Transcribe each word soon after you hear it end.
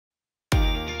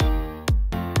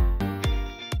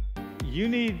you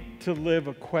need to live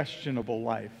a questionable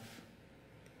life.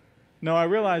 Now, I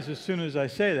realize as soon as I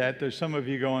say that, there's some of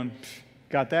you going,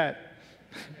 got that.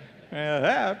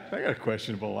 Yeah, I got a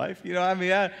questionable life.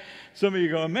 Some of you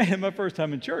going, man, my first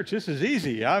time in church, this is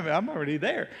easy. I'm already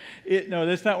there. No,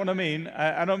 that's not what I mean.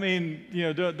 I don't mean,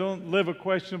 don't live a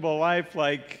questionable life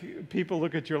like people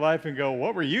look at your life and go,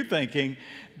 what were you thinking?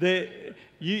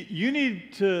 You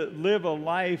need to live a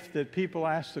life that people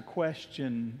ask the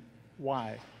question,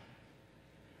 why?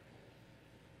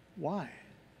 Why?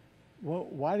 Well,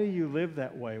 why do you live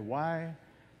that way? Why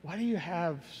do you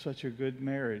have such a good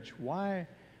marriage? Why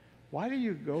do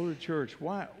you go to church?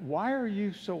 Why are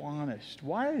you so honest?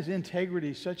 Why is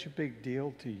integrity such a big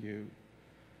deal to you?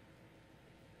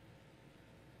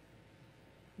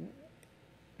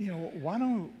 Why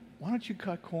don't you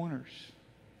cut corners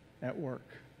at work?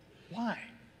 Why?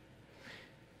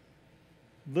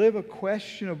 Live a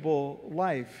questionable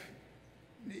life.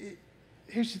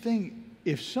 Here's the thing.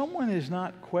 If someone is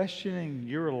not questioning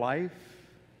your life,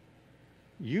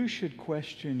 you should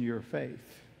question your faith.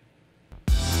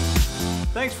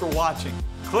 Thanks for watching.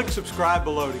 Click subscribe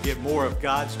below to get more of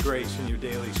God's grace in your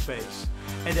daily space.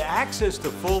 And to access the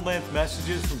full-length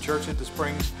messages from Church at the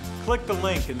Springs, click the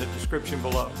link in the description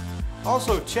below.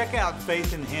 Also, check out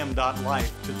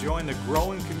faithinhim.life to join the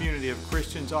growing community of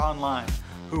Christians online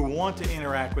who want to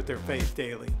interact with their faith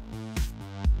daily.